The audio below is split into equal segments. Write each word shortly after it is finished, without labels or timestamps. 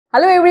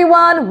Hello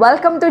everyone,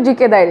 welcome to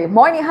GK Diary.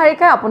 Moi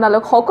Niharika,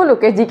 আপোনালোক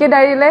সকলোকে GK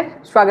Diary le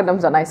স্বাগতম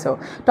জনাইছো।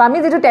 তো আমি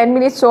যেটো 10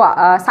 minutes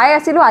চাই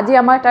আছিলো আজি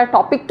আমাৰ তাৰ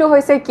টপিকটো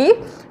হৈছে কি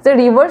যে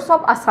ৰিভাৰ্স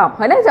অফ আসাম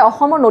হয়নে যে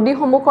অসমৰ নদী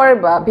সমূহৰ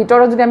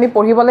ভিতৰত যদি আমি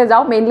পঢ়িবলৈ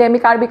যাও মেইনলি আমি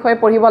কাৰ বিষয়ে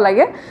পঢ়িব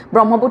লাগে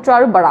ব্ৰহ্মপুত্ৰ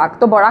আৰু বৰাক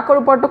তো বৰাকৰ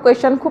ওপৰতো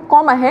কোৱেশ্চন খুব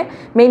কম আহে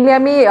মেইনলি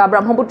আমি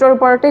ব্ৰহ্মপুত্ৰৰ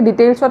ওপৰতে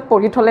ডিটেইলছত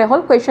পঢ়ি থলে হল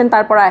কোৱেশ্চন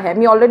তাৰ পৰা আহে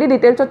আমি অলৰেডি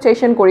ডিটেইলছত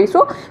সেশন কৰিছো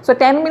সো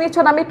 10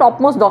 মিনিটছত আমি টপ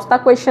মোস্ট 10টা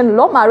কোৱেশ্চন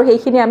লম আৰু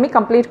সেইখিনি আমি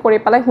কমপ্লিট কৰি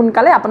পেলাই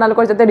হুনকালে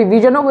আপোনালোকৰ যাতে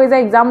ৰিভিজন হৈ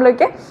যায় এক্সাম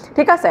লৈকে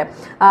ঠিক আছে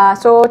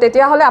সো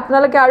তেতিয়া হলে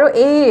আপোনালোকে আৰু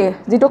এই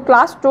যেটো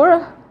ক্লাস টুৰ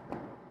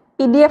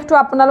PDF to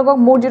আপোনালোকক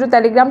মোৰ যেটো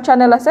টেলিগ্ৰাম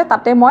চেনেল আছে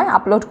তাতে মই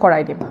আপলোড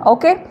কৰাই দিম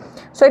ওকে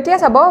সো এতিয়া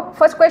চাব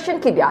ফাৰ্স্ট কোৱেশ্চন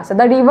কি দিয়া আছে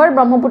the river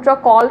Brahmaputra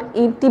cold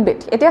in Tibet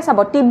এতিয়া চাব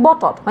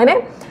তিব্বতত হয়নে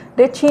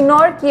তে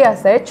চীনৰ কি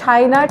আছে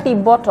চাইনাৰ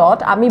তিব্বতত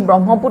আমি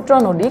ব্ৰহ্মপুত্ৰ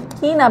নদী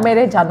কি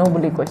নামেৰে জানো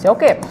বুলি কৈছে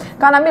ওকে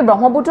কাৰণ আমি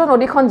ব্ৰহ্মপুত্ৰ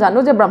নদীখন জানো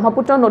যে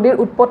ব্ৰহ্মপুত্ৰ নদীৰ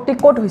উৎপত্তি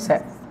ক'ত হৈছে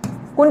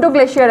কোনটো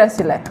গ্লেচিয়াৰ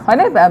আছিল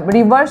হয়নে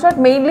ৰিভাৰ্সত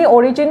মেইনলি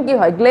অৰিজিন কি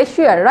হয়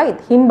গ্লেচিয়াৰ ৰাইট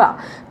হিমবা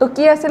তো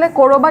কি আছিল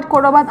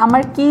কৰবাত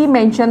আমাৰ কি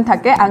মেনশন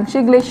থাকে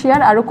আংশিক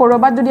গ্লেচিয়াৰ আৰু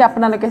কৰবাত যদি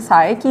আপোনালোকে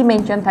চাই কি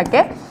মেনশন থাকে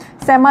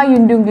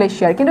সেমাইউণ্ডুং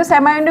গ্লেচিয়াৰ কিন্তু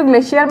সেমাইউণ্ডুং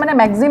গ্লেচিয়াৰ মানে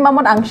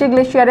ম্যাক্সিমামত আংশিক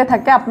গ্লেচিয়াৰে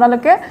থাকে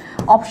আপোনালোকে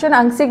অপচন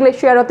আংশিক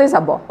গ্লেচিয়াৰতে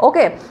যাব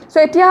ওকে সো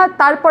এতিয়া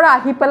তাৰ পৰা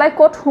আহি পেলাই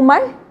ক'ত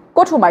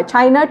হুমাই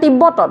চাইনাৰ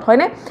তিব্বতত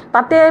হয়নে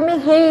তাতে আমি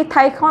সেই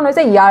ঠাইখন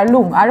হৈছে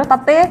ইয়াৰলুং আৰু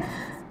তাতে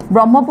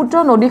ব্ৰহ্মপুত্ৰ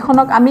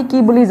নদীখনক আমি কি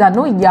বুলি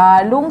জানো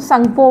ইয়াৰলুং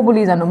সাংপো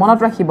বুলি জানো মনত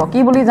ৰাখিব কি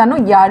বুলি জানো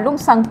ইয়াৰলুং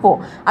সাংপো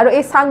আৰু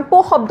এই সাংপো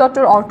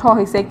শব্দটোৰ অৰ্থ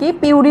হৈছে কি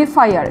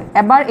পিউৰিফায়াৰ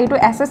এবাৰ এটো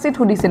SSC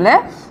থুদিছিলে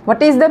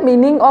what is the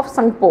meaning of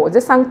Tsangpo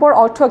যে সাংপোৰ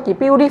অৰ্থ কি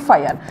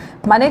পিউৰিফায়াৰ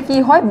মানে কি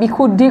হয়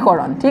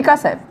বিশুদ্ধিকৰণ ঠিক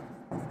আছে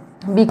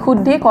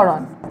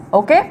বিশুদ্ধিকৰণ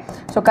ওকে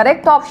সো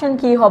কাৰেক্ট অপশন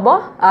কি হবো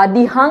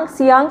Dihang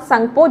Siang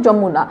Tsangpo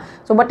Yamuna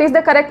so what is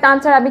the correct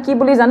answer আমি কি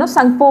বুলি জানো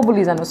সাংপো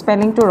বুলি জানো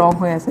স্পেলিং টু ৰং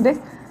হৈ আছে দে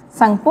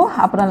সাংপো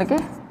আপোনালোকে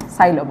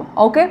সাইলব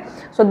okay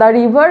so the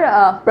river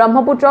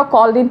Brahmaputra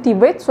cold in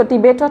Tibet so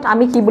টিবেটত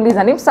আমি কি বুলি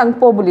জানিম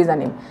সাংপো বুলি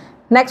জানিম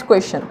নেক্সট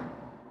কোয়েশ্চন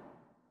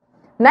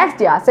নেক্সট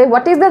ইয়া say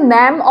what is the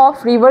name of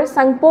river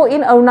Tsangpo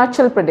in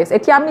Arunachal Pradesh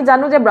এতিয়া আমি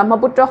জানো যে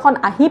ব্ৰহ্মপুত্ৰখন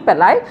আহি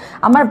পেলাই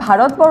আমাৰ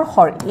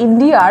ভাৰতবৰ্ষৰ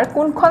ইণ্ডিয়াৰ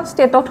কোনখন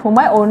ষ্টেটত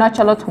হুমাই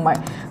অৰুণাচলত হুমাই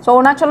সো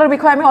অৰুণাচলৰ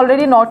বিষয়ে আমি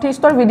অলৰেডি নৰ্থ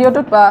ইষ্টৰ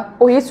ভিডিওটো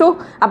পঢ়িছো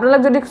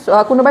আপোনালোক যদি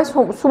কোনোবাই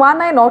সোৱা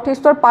নাই নৰ্থ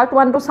ইষ্টৰ পাৰ্ট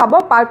 1 টো চাব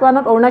পাৰ্ট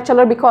 1 ত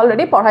অৰুণাচলৰ বিষয়ে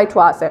অলৰেডি পঢ়াই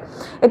থোৱা আছে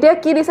এতিয়া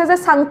কি দিছে যে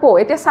সাংপো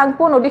এতিয়া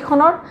সাংপো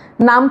নদীখনৰ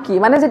নাম কি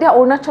মানে যেতিয়া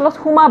অৰুণাচলত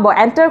হুমাব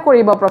এন্টাৰ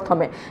কৰিব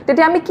প্ৰথমে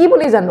তেতিয়া আমি কি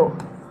বুলি জানো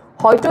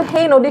হয়তো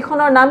সেই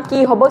নদীখনৰ নাম কি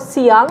হ'ব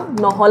সিয়াং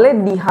নহলে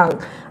দিহাং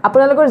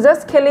আপোনালোকৰ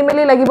জাস্ট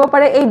খেলিমেলি লাগিব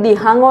পাৰে এই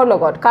দিহাঙৰ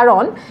লগত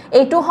কাৰণ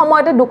এইটো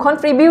সময়তে দুখন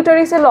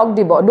ট্ৰিবিউটাৰিছে লগ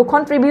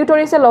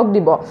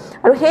দিব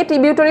আৰু সেই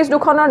ট্ৰিবিউটাৰিজ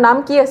দুখনৰ নাম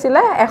কি আছিল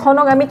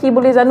এখনক আমি কি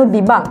বুলি জানো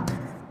দিবাং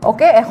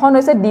ওকে এখন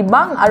হৈছে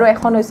দিবাং আৰু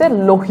এখন হৈছে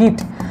লোহিত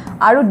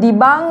আৰু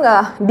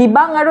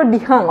দিবাং আৰু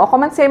দিহাং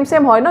অকমান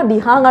সেম হয় ন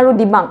দিহাং আৰু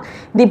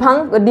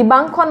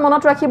দিবাংখন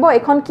মনত ৰাখিব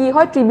এখন কি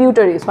হয়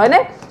ট্ৰিবিউটাৰিজ হয় নে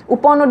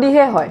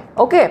উপনদীহে হয়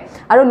ওকে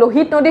আৰু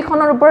লোহিত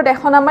নদীখনৰ ওপৰত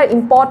এখন আমাৰ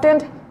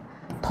ইম্পৰ্টেন্ট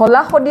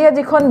থলাখদিয়া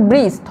যিখন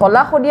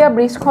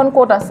ব্ৰিজখন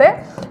ক'ত আছে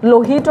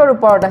লোহিতৰ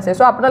ওপৰত আছে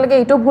সো আপোনালোকে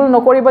এইটো ভুল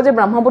নকৰিব যে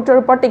ব্ৰহ্মপুত্ৰৰ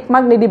ওপৰত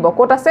টিকমাৰ্ক নিদিব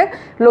ক'ত আছে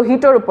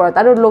লোহিতৰ ওপৰত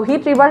আৰু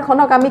লোহিত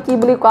ৰিভাৰখনক আমি কি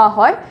বুলি কোৱা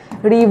হয়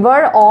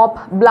ৰিভাৰ অফ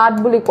ব্লাড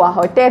বুলি কোৱা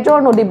হয় তেজৰ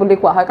নদী বুলি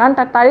কোৱা হয় কাৰণ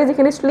তাৰে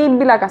যিখিনি স্লিপ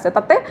বিলাক আছে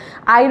তাতে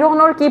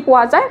আইৰণৰ কি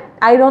পোৱা যায়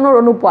আইৰণৰ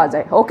অণু পোৱা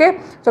যায় ওকে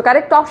সো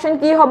কাৰেক্ট অপশন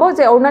কি হ'ব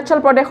যে অৰুণাচল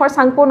প্ৰদেশৰ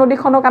সাংপো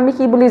নদীখনক আমি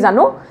কি বুলি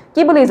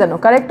জানো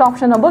কাৰেক্ট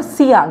অপশন হ'ব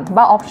সিয়াং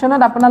বা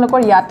অপশনত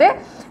আপোনালোকৰ ইয়াতে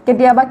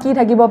কেতিয়াবা কি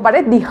থাকিব পাৰে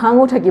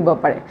দিহাংও থাকিব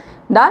পাৰে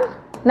ডান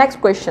নেক্সট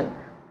কোৱেশ্চন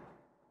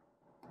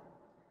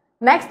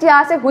নেক্সট ইয়া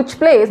আছে which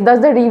place does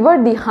the river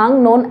Dihang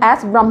known as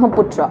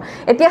Brahmaputra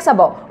এতিয়া চাব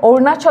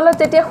অৰুণাচলত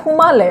যেতিয়া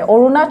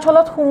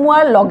অৰুণাচলত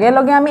হুমুৱাৰ লগে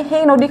লগে আমি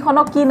সেই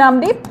নদীখনক কি নাম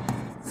দিম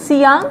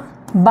সিয়াং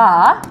বা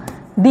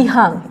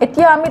দিহাং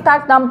এতিয়া আমি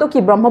তাক নামটো কি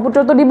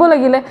ব্ৰহ্মপুত্ৰটো দিব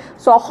লাগিলে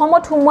সো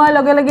অসমত হুমুৱাৰ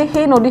লগে লগে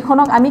সেই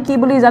নদীখনক আমি কি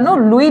বুলি জানো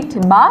লুইত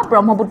বা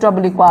ব্ৰহ্মপুত্ৰ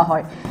বুলি কোৱা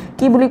হয়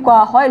কি বুলি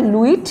কোৱা হয়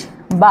লুইত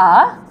বা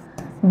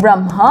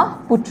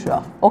ব্ৰহ্মপুত্ৰ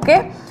ওকে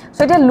সো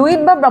এটা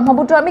লুইত বা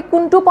ব্ৰহ্মপুত্ৰ আমি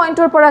কোনটো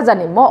পইণ্টৰ পৰা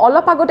জানিম মই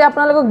অলপ আগতে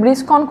আপোনালোকক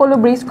ব্ৰিজখন কলো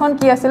ব্ৰিজখন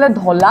কি আছিল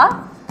ধলা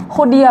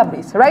খদিয়া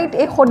ব্ৰিজ ৰাইট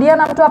এই খদিয়া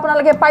নামটো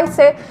আপোনালোকে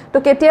পাইছে তো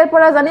কেতিয়াৰ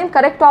পৰা জানিম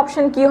কারেক্ট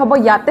অপশন কি হ'ব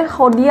ইয়াতে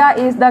খদিয়া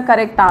is the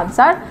correct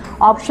answer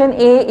option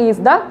A is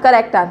the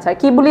correct answer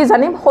কি বুলি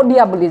জানিম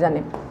খদিয়া বুলি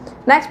জানিম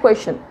next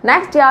question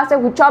next is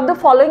which of the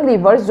following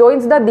rivers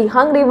joins the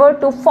Dihang river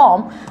to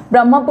form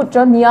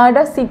Brahmaputra near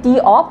the city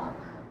of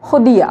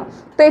খদিয়া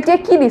তো এতিয়া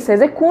কি দিছে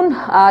যে কোন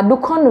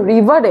দুখন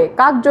ৰিভাৰে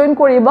কাক জয়েন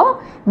কৰিব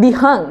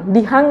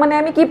দিহাং মানে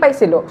আমি কি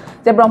পাইছিলো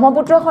যে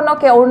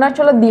ব্ৰহ্মপুত্ৰখনকে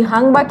অৰুণাচলত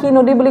দিহাং বা কি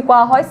নদী বুলি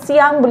কোৱা হয়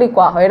সিয়াং বুলি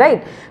কোৱা হয় ৰাইট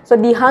সো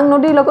দিহাং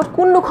নদীৰ লগত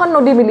কোন দুখন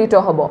নদী মিলিত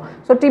হ'ব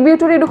সো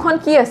ট্ৰিবিউটাৰি দুখন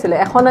কি আছিল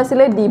এখন আছিল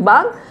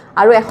দিবাং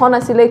আৰু এখন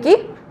আছিল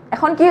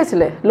কি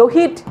আছিল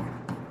Lohit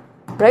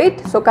right?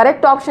 So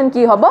correct option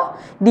ki hobo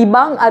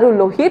dibang aru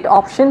lohit.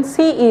 Option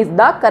C is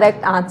the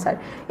correct answer.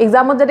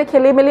 Exam jate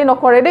kheli meli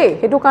nokore de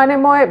hetu karone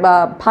moi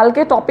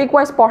bhalke topic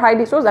wise পঢ়াই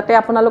দিছো যাতে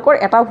আপোনালোকৰ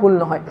এটা ভুল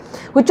নহয়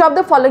which of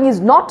the following is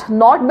not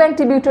north bank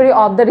tributary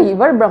of the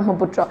river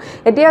brahmaputra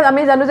এতিয়া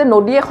আমি জানো যে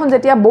নদী এখন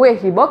যেতিয়া বৈ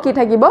আহিব কি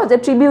থাকিব যে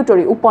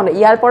tributary উপনে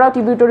ইয়াৰ পৰা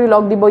tributary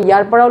লগ দিব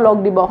ইয়াৰ পৰাও লগ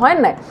দিব হয়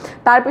নাই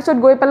তাৰ পিছত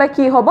গৈ পেলাই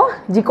কি হ'ব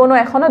যিকোনো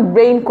এখনত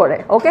ব্ৰেইন কৰে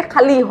ওকে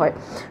খালি হয়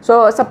সো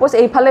সাপোজ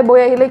এইফালে বৈ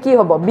আহিলে কি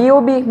হ'ব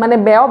BOB মানে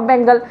বে অফ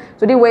বেঙ্গল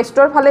যদি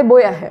ওয়েস্টৰ ফালে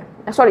বৈ আহে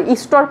সৰি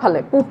ইষ্টৰ ফালে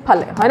পূব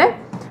ফালে হয় না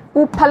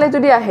পূব ফালে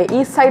যদি আহে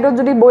ইষ্ট সাইডত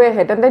যদি বৈ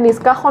আহে তেন্তে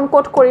নিষ্কাশন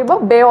কোট কৰিব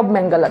বে অফ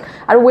বেঙ্গলত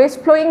আৰু ওয়েস্ট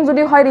ফ্লোইং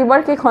যদি হয় ৰিভাৰ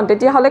কি খন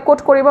তেতিয়া হলে কোট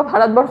কৰিব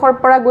ভাৰতবৰ্ষৰ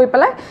পৰা গৈ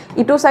পেলাই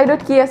ইটো সাইডত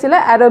কি আছিল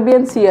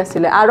আৰবিয়ান সি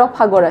আছিল আৰব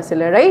সাগৰ আছিল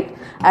ৰাইট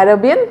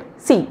আৰবিয়ান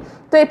সি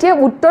তো এতিয়া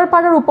উত্তৰ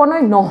পাৰৰ উপনৈ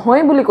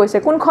নহয় বুলি কৈছে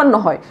কোনখন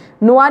নহয়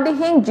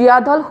নোয়াদিহিং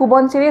জিয়াদল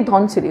সুবনচিৰি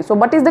ধনচিৰি so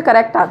what is the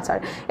correct answer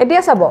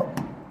এতিয়া চাব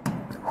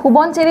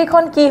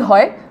সুবনচিৰিখন কি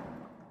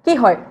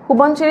হয়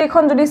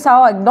সুবনচিৰিখন যদি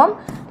চাও একদম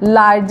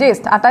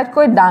লাৰ্জেষ্ট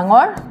আটাইতকৈ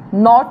ডাঙৰ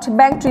north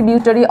bank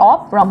ট্ৰিবিউটাৰি of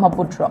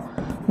Brahmaputra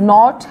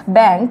north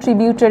bank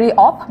ট্ৰিবিউটাৰি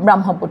of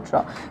Brahmaputra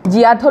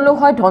জিয়াধলো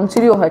হয়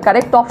ধনচিৰিও হয়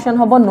কাৰেক্ট অপশন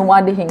হ'ব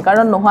নোয়াদিহিং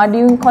কাৰণ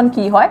নোয়াদিহিংখন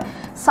কি হয়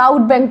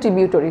সাউথ বেংক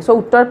ট্ৰিবিউটাৰি সো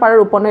উত্তৰ পাৰৰ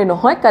উপনৈ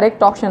নহয় কাৰেক্ট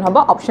অপশন হ'ব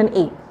option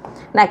A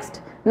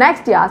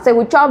next yeah say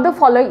which of the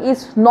following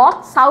is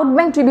not south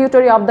bank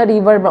tributary of the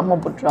river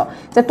brahmaputra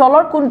যে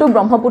তলৰ কোনটো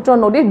ব্ৰহ্মপুত্ৰ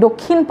নদীৰ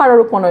দক্ষিণ পাৰৰ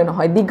উপনৈ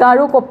নহয়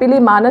দিগাৰু কপিলি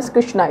মানস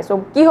কৃষ্ণাই সো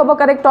কি হ'ব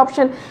কাৰেক্ট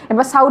অপশন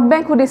এবা সাউথ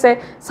বেংক খুদিছে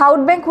সাউথ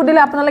বেংক খুদিলে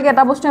আপোনালোকে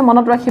এটা বস্তু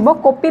মনত ৰাখিব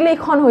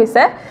কপিলিখন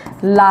হৈছে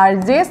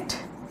largest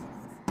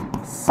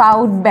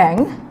south bank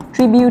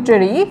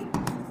tributary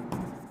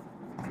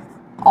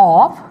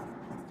of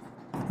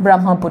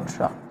Brahmaputra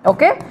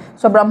okay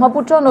so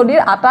Brahmaputra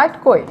নদীৰ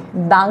আটাইতকৈ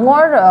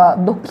ডাঙৰ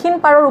দক্ষিণ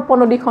পাৰৰ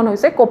উপনদীখন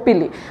হৈছে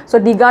Kopili so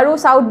Digaru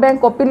south bank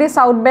Kopili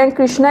south bank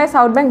কৃষ্ণাই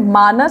সাউথ বেংক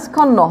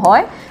মানসখন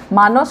নহয়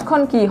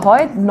মানসখন কি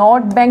হয়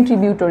নৰ্থ বেংক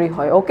ট্ৰিবিউটাৰি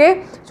হয় ওকে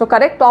সো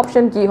কাৰেক্ট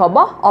অপশন কি হ'ব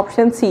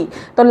অপশন সি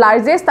তো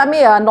লাৰ্জেষ্ট আমি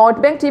নৰ্থ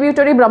বেংক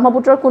ট্ৰিবিউটাৰি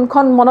ব্ৰহ্মপুত্ৰৰ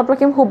কোনখন মনত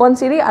ৰাখিম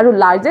সুবনচিৰি আৰু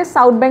লাৰ্জেষ্ট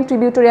সাউথ বেংক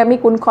ট্ৰিবিউটাৰি আমি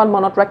কোনখন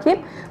মনত ৰাখিম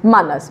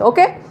মানস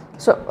ওকে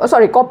সো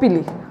সৰি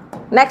Kopili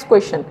next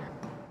question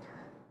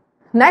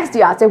Next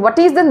yeah say what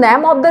is the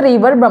name of the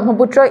river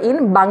Brahmaputra in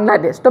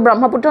Bangladesh to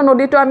Brahmaputra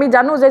nodi to ami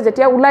janu je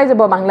jetia ulai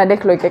jabo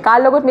Bangladesh loike kar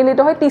logot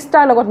milito hoy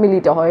tistar logot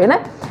milito hoy na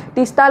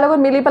tistar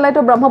logot mili pelai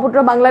to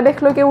Brahmaputra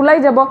Bangladesh loike ulai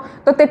jabo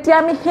to tetia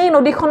ami hei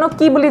nodi khonok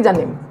ki boli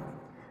janim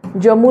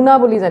Jamuna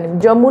boli janim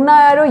Jamuna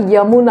aro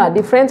Yamuna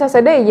difference ase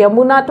de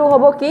Yamuna to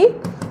hobo ki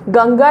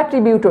Ganga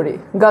tributary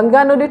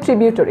Ganga nodi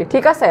tributary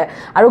thik ase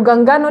aru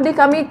Ganga nodi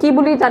kami ki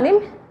boli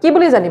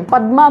janim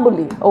Padma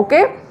boli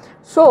okay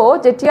so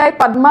যেতিয়া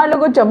পদ্মাৰ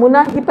লগত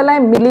যমুনা হি পেলাই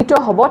মিলিত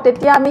হ'ব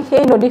তেতিয়া আমি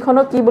সেই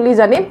নদীখনক কি বুলি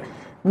জানিম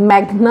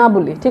মেঘনা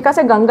বুলি ঠিক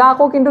আছে গংগা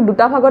আকো কিন্তু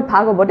দুটা ভাগত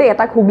ভাগ হ'ব দে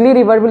এটা খুগলি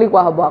ৰিভাৰ বুলি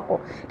কোৱা হ'ব আকো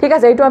ঠিক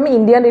আছে এইটো আমি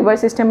ইন্ডিয়ান ৰিভাৰ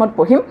সিস্টেমত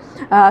পঢ়িম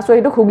সো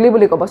এইটো খুগলি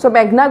বুলি ক'ব সো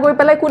মেঘনা গৈ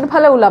পেলাই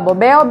কোনফালে ওলাব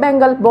বে অফ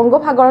বেঙ্গল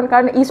বংগোপসাগৰৰ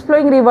কাৰণ ইষ্ট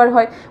ফ্লোইং ৰিভাৰ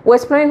হয়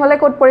ওয়েস্ট ফ্লোইং হলে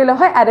কোট পৰিলে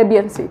হয়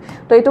আৰবিয়ান সি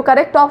তো এইটো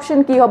কাৰেক্ট অপশন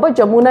কি হ'ব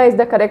Yamuna is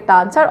the correct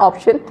answer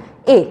option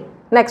A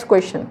next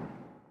question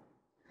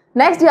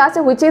Next yeah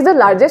say which is the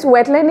largest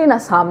wetland in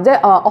Assam je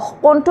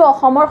konto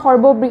Asomor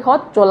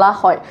সৰ্ববৃহৎ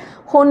জলাশয়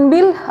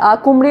Honbil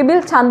Kumribil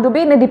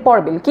Chandubi ne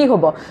Diporbil ki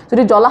hobo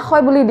jodi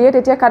জলাশয় বুলি দিয়ে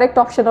তেতিয়া correct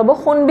option হ'ব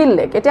Honbil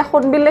Lake এতিয়া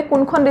Honbil Lake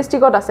কোনখন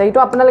ডিস্ট্ৰিক্টত আছে এটো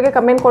আপোনালোকে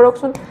কমেন্ট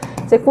কৰকচোন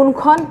যে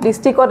কোনখন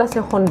ডিস্ট্ৰিক্টত আছে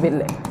Honbil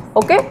Lake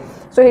ওকে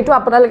সো এটো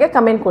আপোনালোকে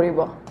কমেন্ট কৰিব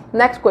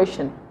next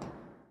question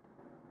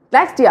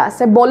Next yeah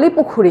say Boli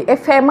Pukhuri a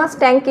famous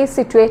tank is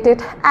situated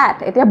at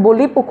etia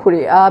Boli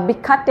Pukhuri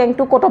bikhat tank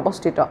to kot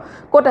opostito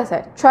kot ase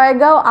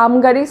Choigao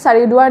Amgari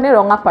Sariduar ne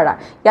Rongapara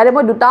yare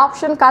moi duta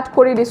option cut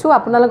kori disu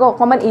আপোনালোক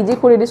অকমান easy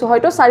কৰি দিছো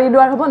হয়তো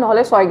Sariduar হ'ব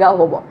নহলে Choigao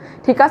হ'ব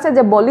ঠিক আছে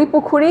যে Boli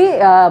Pukhuri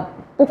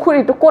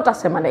পুখুৰীটো কোট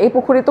আছে মানে এই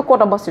পুখুৰীটো কোট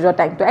অৱস্থিত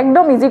ট্যাঙ্কটো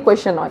একদম ইজি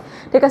কোৱেশ্চন হয়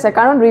ঠিক আছে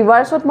কাৰণ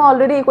ৰিভাৰ্সত মই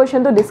অলৰেডি এই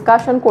কোৱেশ্চনটো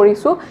ডিসকাশন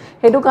কৰিছো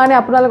হেতু কাৰণে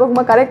আপোনালোকক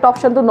মই কাৰেক্ট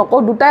অপশনটো নকও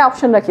দুটাই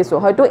অপশন ৰাখিছো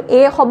হয়তো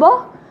এ হ'ব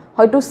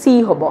হয়তো সি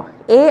হ'ব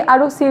এ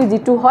আৰু সি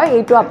যেটো হয়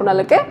এইটো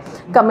আপোনালোকে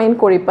কমেন্ট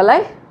কৰি পেলাই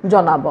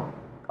জনাব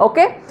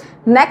okay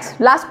next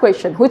last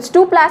question which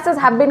two places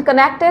have been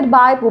connected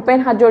by Bhupen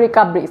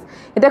Hajorika bridge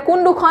এটা কোন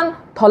দুখন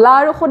ধলা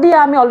আৰু খদিয়া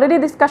আমি অলৰেডি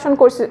ডিসকাশন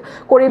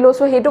কৰিলো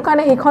সো হেতু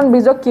কাৰণে হেখন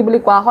ব্ৰিজক কি বুলি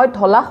কোৱা হয়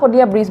ধলা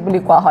খদিয়া ব্ৰিজ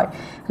বুলি কোৱা হয়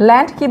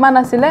লেন্থ কিমান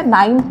আছিল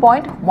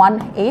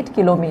 9.18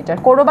 কিলোমিটাৰ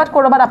কৰবাত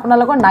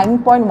আপোনালোকৰ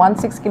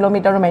 9.16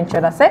 কিলোমিটাৰ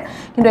মেনশন আছে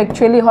কিন্তু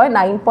একচুয়ালি হয়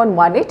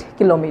 9.18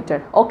 kilometre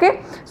okay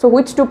so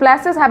which two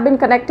places have been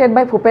connected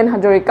by Bhupen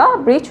Hajorika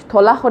bridge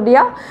ধলা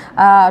খদিয়া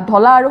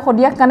ধলা আৰু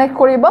খদিয়া কানেক্ট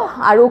কৰিব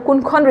আৰু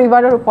কোনখন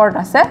ৰিভাৰৰ ওপৰত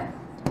আছে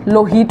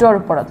লোহিতৰ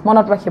ওপৰত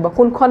মনত ৰাখিব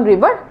কোনখন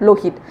ৰিভাৰ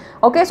লোহিত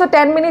ওকে সো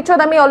 10 মিনিটছত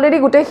আমি অলৰেডি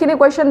গুটেখিনি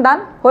কোৱেশ্চন ডান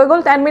হৈ গল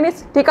 10 মিনিটস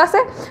ঠিক আছে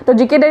তো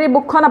জিকে ডায়েৰী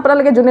বুকখন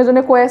আপোনালোকে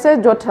জনে কৈ আছে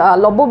যত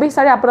লব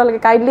বিচাৰে আপোনালোকে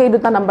কাইন্ডলি এই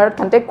দুটা নম্বৰত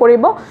কন্টাক্ট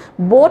কৰিব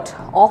both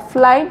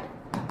offline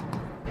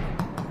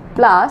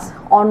plus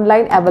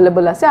online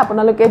available আছে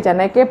আপোনালোকে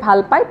জেনেকে ভাল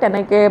পায়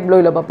তেনেকে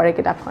লৈ লব পাৰে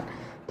কিতাপখন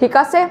ঠিক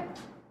আছে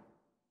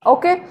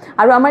ওকে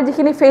আৰু আমাৰ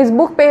যিখিনি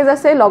ফেচবুক পেজ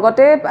আছে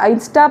লগতে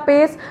ইনষ্টা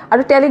পেজ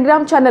আৰু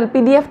টেলিগ্ৰাম চেনেল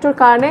পিডিএফটোৰ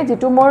কাৰণে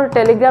যিটো মোৰ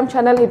টেলিগ্ৰাম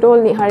চেনেল সেইটো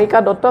হ'ল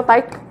নিহাৰিকা দত্ত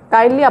তাইক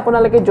কাইণ্ডলি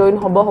আপোনালোকে জইন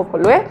হ'ব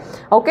সকলোৱে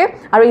ওকে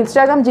আৰু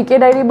ইনষ্টাগ্ৰাম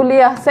জিকে ডায়েৰী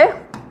বুলি আছে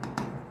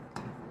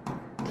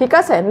ঠিক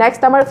আছে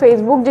নেক্সট আমাৰ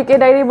ফেচবুক জিকে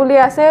ডায়েৰী বুলি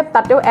আছে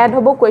তাতেও এড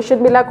হ'ব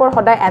কুৱেশ্যনবিলাকৰ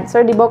সদায়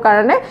এনচাৰ দিবৰ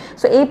কাৰণে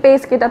চ' এই পেজ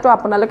কেইটাটো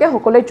আপোনালোকে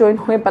সকলোৱে জইন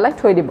হৈ পেলাই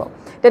থৈ দিব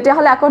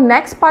তেতিয়াহ'লে আকৌ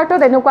নেক্সট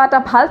পাৰ্টত এনেকুৱা এটা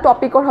ভাল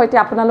টপিকৰ সৈতে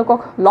আপোনালোকক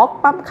লগ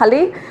পাম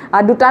খালি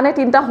দুটা নে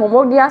তিনিটা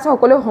হোমৱৰ্ক দিয়া আছে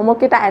সকলোৱে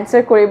হোমৱৰ্ককেইটা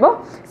এনচাৰ কৰিব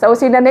চ'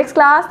 C in the next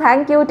class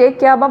thank U tech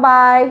care bye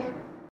bye